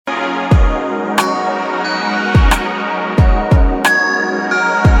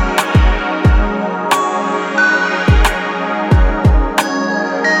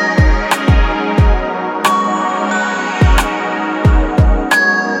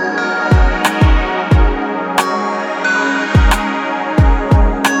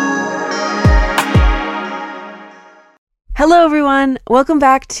Hello, everyone. Welcome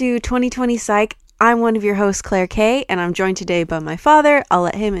back to 2020 Psych. I'm one of your hosts, Claire Kay, and I'm joined today by my father. I'll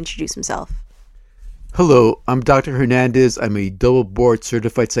let him introduce himself. Hello, I'm Dr. Hernandez. I'm a double board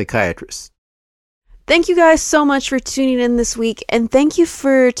certified psychiatrist. Thank you guys so much for tuning in this week, and thank you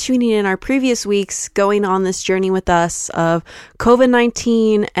for tuning in our previous weeks, going on this journey with us of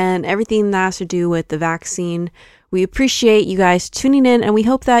COVID-19 and everything that has to do with the vaccine. We appreciate you guys tuning in, and we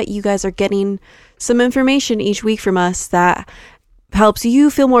hope that you guys are getting some information each week from us that helps you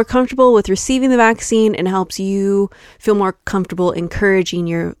feel more comfortable with receiving the vaccine and helps you feel more comfortable encouraging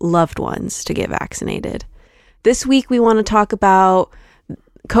your loved ones to get vaccinated. This week, we want to talk about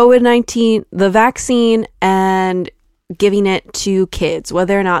COVID-19, the vaccine, and giving it to kids,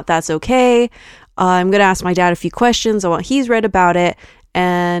 whether or not that's okay. I'm going to ask my dad a few questions on what he's read about it,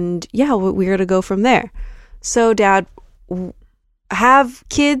 and yeah, we're going to go from there. So, Dad, have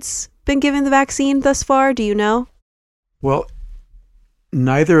kids been given the vaccine thus far? Do you know? Well,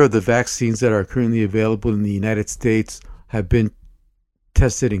 neither of the vaccines that are currently available in the United States have been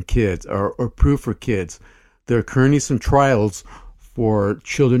tested in kids or approved for kids. There are currently some trials for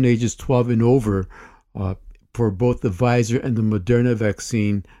children ages 12 and over for both the Pfizer and the Moderna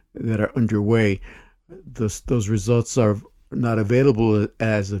vaccine that are underway. Those results are not available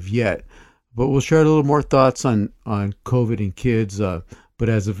as of yet, but we'll share a little more thoughts on COVID in kids. But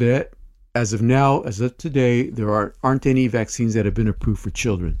as of now, as of today, there aren't any vaccines that have been approved for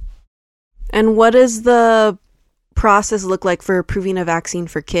children. And what does the process look like for approving a vaccine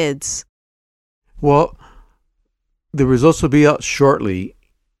for kids? Well, the results will be out shortly,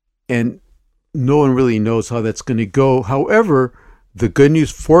 and no one really knows how that's going to go. However, the good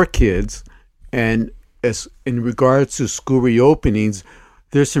news for kids, and as in regards to school reopenings,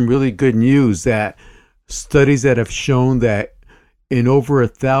 there's some really good news that studies that have shown that in over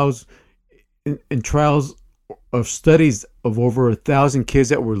 1,000 in trials of studies of over 1,000 kids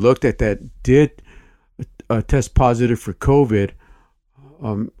that were looked at that did test positive for COVID,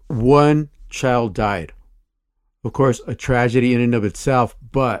 one child died. Of course, a tragedy in and of itself,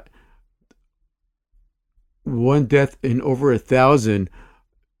 but one death in over 1,000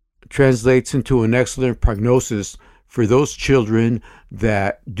 translates into an excellent prognosis for those children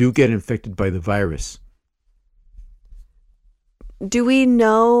that do get infected by the virus. Do we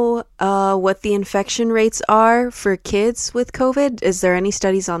know what the infection rates are for kids with COVID? Is there any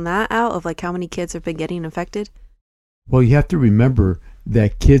studies on that out of like how many kids have been getting infected? Well, you have to remember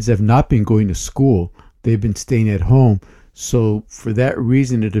that kids have not been going to school. They've been staying at home. So for that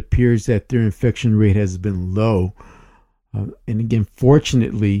reason, it appears that their infection rate has been low. And again,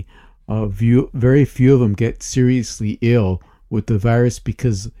 fortunately, very few of them get seriously ill with the virus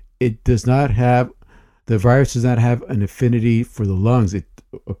because the virus does not have an affinity for the lungs. It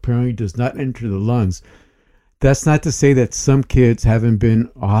apparently does not enter the lungs. That's not to say that some kids haven't been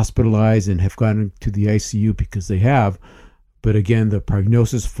hospitalized and have gone to the ICU because they have. But again, the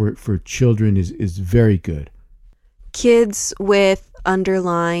prognosis for children is very good. Kids with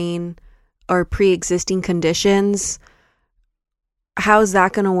underlying or pre-existing conditions, how's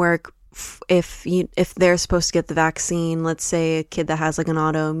that going to work if they're supposed to get the vaccine? Let's say a kid that has like an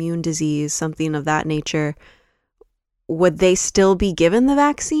autoimmune disease, something of that nature, would they still be given the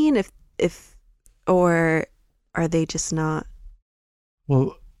vaccine or are they just not?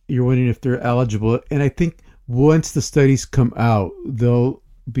 Well, you're wondering if they're eligible, and I think once the studies come out, they'll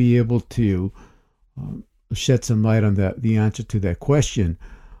be able to shed some light on the answer to that question.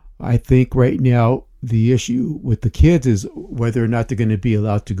 I think right now the issue with the kids is whether or not they're going to be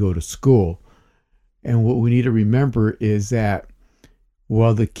allowed to go to school. And what we need to remember is that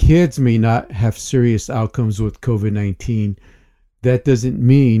while the kids may not have serious outcomes with COVID-19, that doesn't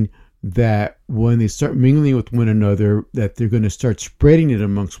mean that when they start mingling with one another, that they're going to start spreading it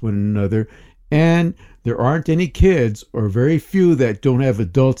amongst one another. And there aren't any kids, or very few, that don't have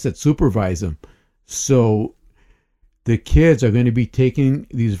adults that supervise them. So the kids are going to be taking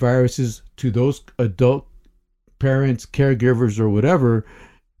these viruses to those adult parents, caregivers, or whatever,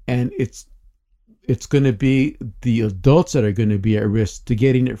 and it's going to be the adults that are going to be at risk to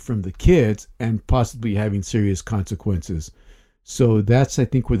getting it from the kids and possibly having serious consequences. So that's, I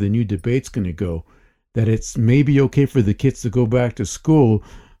think, where the new debate's going to go, that it's maybe okay for the kids to go back to school,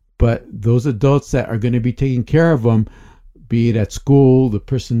 but those adults that are going to be taking care of them, be it at school, the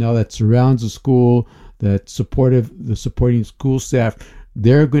personnel that surrounds the school, the supporting school staff,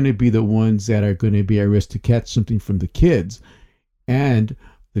 they're going to be the ones that are going to be at risk to catch something from the kids. And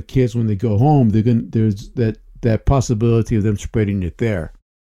the kids, when they go home, there's that possibility of them spreading it there.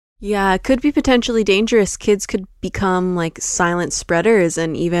 Yeah, it could be potentially dangerous. Kids could become like silent spreaders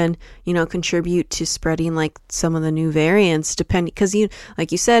and even, contribute to spreading like some of the new variants, depending, because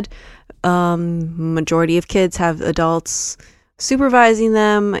like you said, majority of kids have adults supervising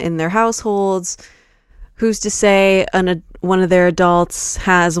them in their households. Who's to say one of their adults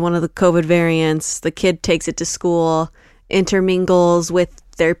has one of the COVID variants? The kid takes it to school, intermingles with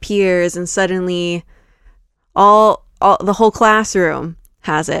their peers, and suddenly all the whole classroom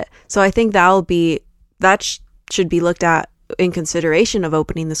has it. So I think should be looked at in consideration of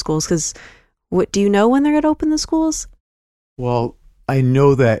opening the schools. Because do you know when they're going to open the schools? Well, I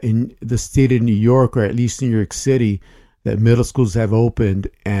know that in the state of New York, or at least New York City, that middle schools have opened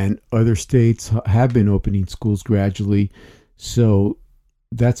and other states have been opening schools gradually. So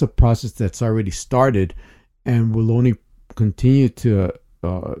that's a process that's already started and will only continue to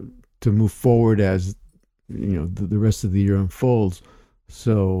move forward as the rest of the year unfolds.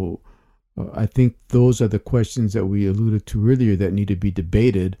 So I think those are the questions that we alluded to earlier that need to be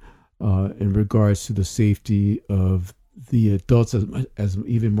debated in regards to the safety of the adults as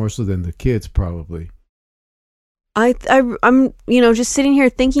even more so than the kids, probably. I'm just sitting here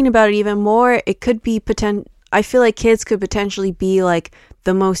thinking about it even more. It could be I feel like kids could potentially be like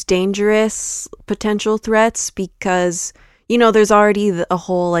the most dangerous potential threats because there's already a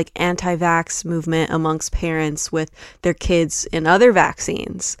whole like anti-vax movement amongst parents with their kids in other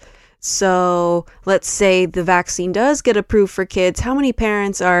vaccines. So let's say the vaccine does get approved for kids. How many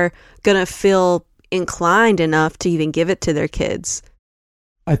parents are gonna feel inclined enough to even give it to their kids?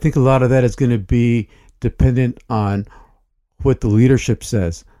 I think a lot of that is going to be dependent on what the leadership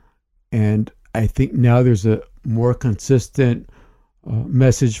says. And I think now there's a more consistent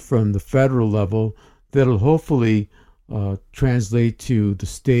message from the federal level that'll hopefully translate to the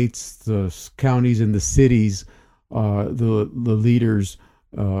states, the counties, and the cities. The leaders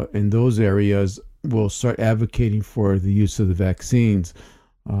in those areas will start advocating for the use of the vaccines.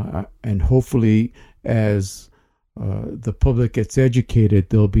 And hopefully, as the public gets educated,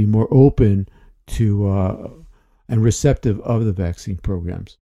 they'll be more open to and receptive of the vaccine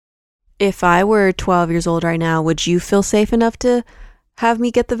programs. If I were 12 years old right now, would you feel safe enough to have me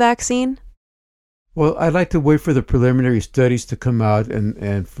get the vaccine? Well, I'd like to wait for the preliminary studies to come out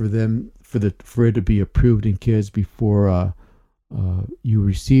and for it to be approved in kids before you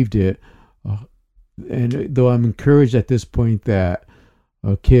received it. And though I'm encouraged at this point that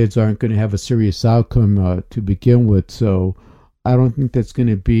kids aren't going to have a serious outcome to begin with, so I don't think that's going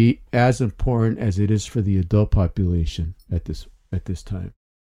to be as important as it is for the adult population at this time.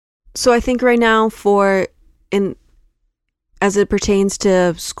 So I think right now as it pertains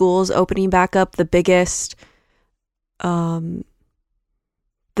to schools opening back up, the biggest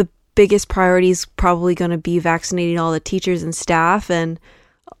priority is probably going to be vaccinating all the teachers and staff, and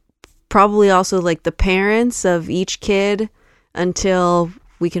probably also like the parents of each kid until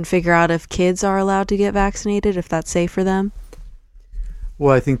we can figure out if kids are allowed to get vaccinated, if that's safe for them.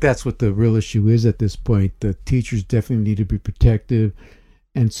 Well, I think that's what the real issue is at this point. The teachers definitely need to be protective,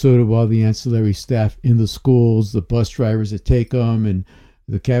 and so do all the ancillary staff in the schools, the bus drivers that take them, and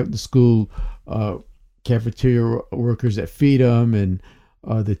the school cafeteria workers that feed them, and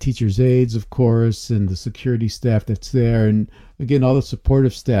the teachers' aides, of course, and the security staff that's there, and again, all the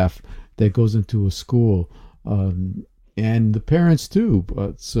supportive staff that goes into a school, and the parents too.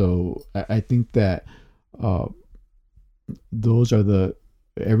 So I think that those are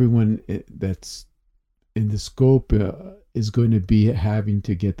everyone that's in the scope is going to be having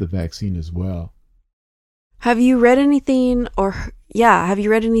to get the vaccine as well. Have you read anything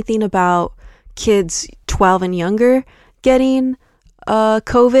about kids 12 and younger getting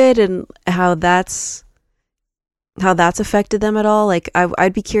COVID and how that's affected them at all? Like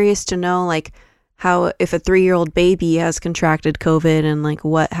I'd be curious to know like how if a 3-year-old baby has contracted COVID and like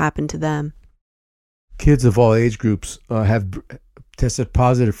what happened to them. Kids of all age groups have tested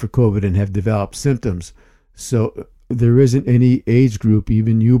positive for COVID and have developed symptoms. So there isn't any age group,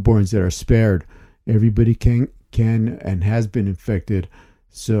 even newborns, that are spared. Everybody can and has been infected.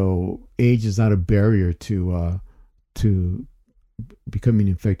 So age is not a barrier to becoming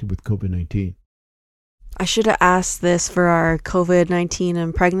infected with COVID-19. I should have asked this for our COVID-19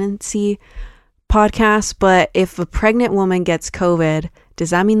 and pregnancy podcast, but if a pregnant woman gets COVID,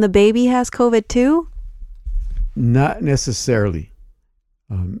 does that mean the baby has COVID too? Not necessarily.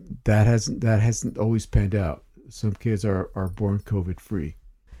 That hasn't always panned out. Some kids are born COVID free.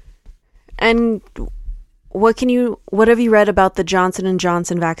 And what have you read about the Johnson &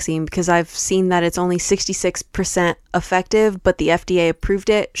 Johnson vaccine? Because I've seen that it's only 66% effective, but the FDA approved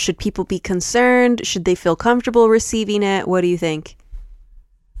it. Should people be concerned? Should they feel comfortable receiving it? What do you think?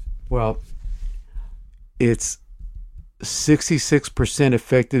 Well, it's 66%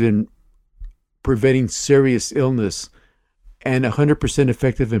 effective in preventing serious illness and 100%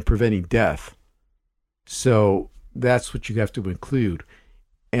 effective in preventing death. So that's what you have to include.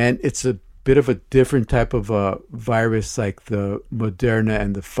 And it's a bit of a different type of virus like the Moderna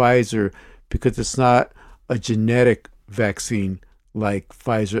and the Pfizer because it's not a genetic vaccine like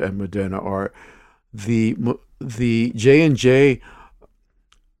Pfizer and Moderna are. The J&J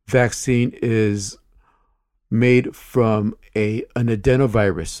vaccine is made from an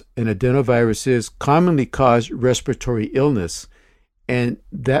adenovirus. An adenovirus is commonly cause respiratory illness, and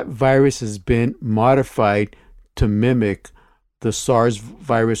that virus has been modified to mimic the SARS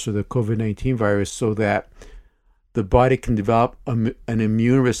virus or the COVID-19 virus so that the body can develop an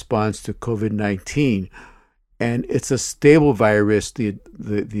immune response to COVID-19. And it's a stable virus. The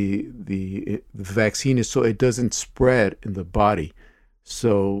vaccine is so it doesn't spread in the body.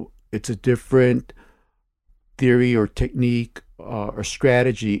 So it's a different theory or technique or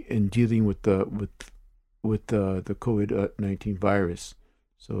strategy in dealing with the COVID-19 virus.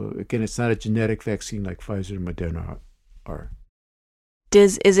 So again, it's not a genetic vaccine like Pfizer and Moderna are.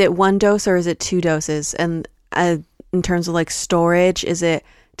 Is it one dose or is it two doses? And in terms of like storage, does it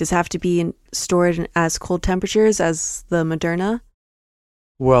have to be stored as cold temperatures as the Moderna?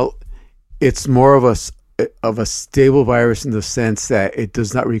 Well, it's more of a stable virus in the sense that it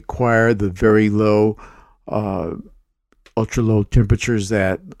does not require the very low, ultra low temperatures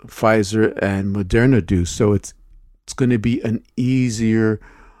that Pfizer and Moderna do. So it's going to be an easier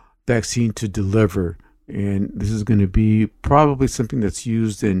vaccine to deliver. And this is going to be probably something that's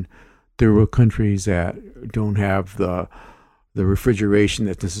used in third world countries that don't have the refrigeration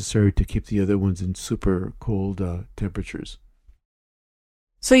that's necessary to keep the other ones in super cold temperatures.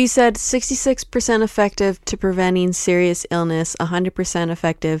 So you said 66% effective to preventing serious illness, 100%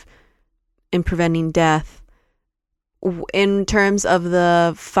 effective in preventing death. In terms of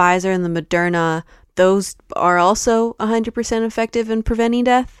the Pfizer and the Moderna, those are also 100% effective in preventing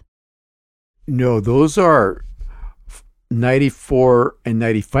death? No, those are 94 and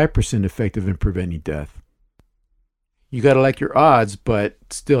 95% effective in preventing death. You got to like your odds, but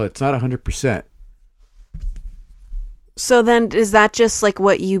still, it's not 100%. So then is that just like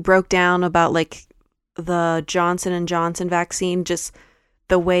what you broke down about like the Johnson & Johnson vaccine, just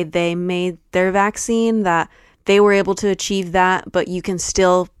the way they made their vaccine, that they were able to achieve that, but you can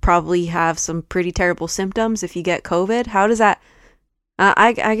still probably have some pretty terrible symptoms if you get COVID? How does that,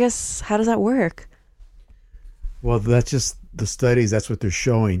 I guess, how does that work? Well, that's just the studies. That's what they're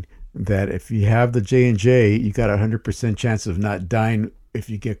showing, that if you have the J&J, you got a 100% chance of not dying if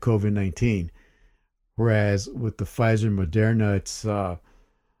you get COVID-19. Whereas with the Pfizer and Moderna, it's I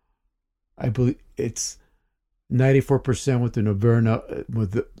believe it's 94% with the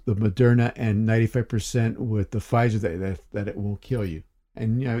Moderna, and 95% with the Pfizer that it won't kill you.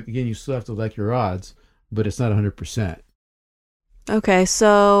 And again, you still have to like your odds, but it's not 100%. Okay,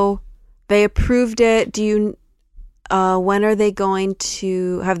 so they approved it. Do you? When are they going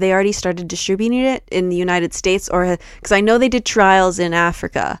to? Have they already started distributing it in the United States, or because I know they did trials in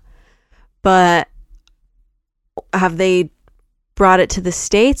Africa, but have they brought it to the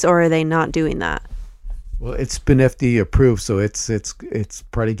States, or are they not doing that? Well, it's been FDA approved, so it's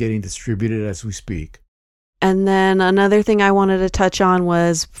probably getting distributed as we speak. And then another thing I wanted to touch on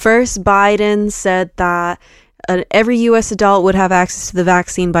was, first Biden said that every U.S. adult would have access to the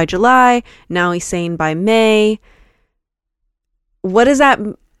vaccine by July. Now he's saying by May. What does that?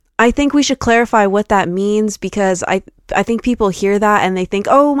 I think we should clarify what that means, because I think people hear that and they think,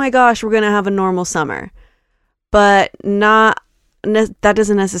 oh my gosh, we're going to have a normal summer. But that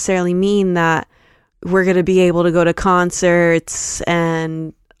doesn't necessarily mean that we're going to be able to go to concerts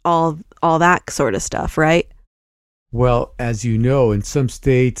and all that sort of stuff, right? Well, as you know, in some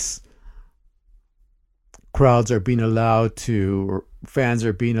states, crowds are being allowed to, or fans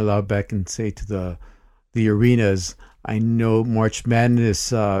are being allowed back and say to the arenas. I know March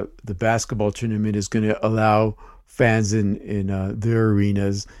Madness, the basketball tournament, is going to allow fans in their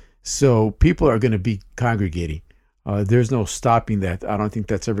arenas. So people are going to be congregating. There's no stopping that. I don't think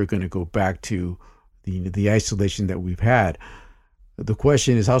that's ever going to go back to the isolation that we've had. The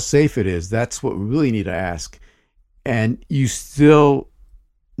question is how safe it is. That's what we really need to ask. And you still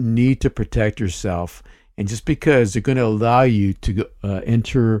need to protect yourself. And just because they're going to allow you to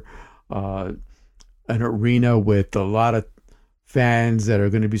enter an arena with a lot of fans that are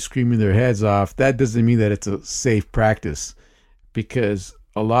going to be screaming their heads off, that doesn't mean that it's a safe practice, because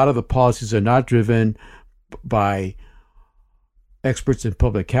a lot of the policies are not driven by experts in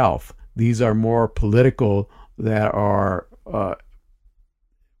public health. These are more political, that are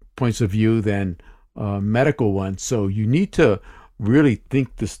points of view than medical ones. So you need to really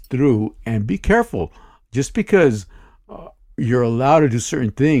think this through and be careful. Just because you're allowed to do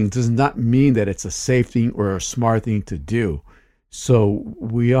certain things does not mean that it's a safe thing or a smart thing to do. So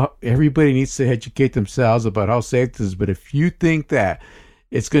everybody needs to educate themselves about how safe this is. But if you think that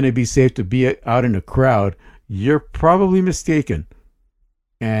it's going to be safe to be out in a crowd, you're probably mistaken.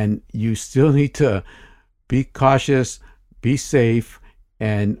 And you still need to be cautious, be safe,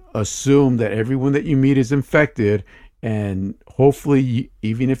 and assume that everyone that you meet is infected. And hopefully,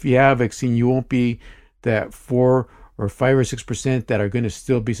 even if you have vaccine, you won't be that 4 or 5 or 6% that are going to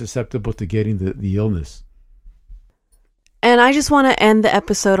still be susceptible to getting the illness. And I just want to end the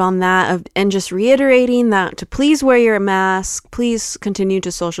episode on that and just reiterating that to please wear your mask, please continue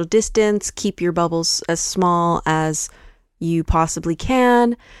to social distance, keep your bubbles as small as you possibly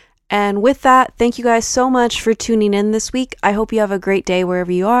can. And with that, thank you guys so much for tuning in this week. I hope you have a great day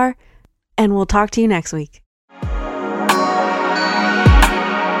wherever you are, and we'll talk to you next week.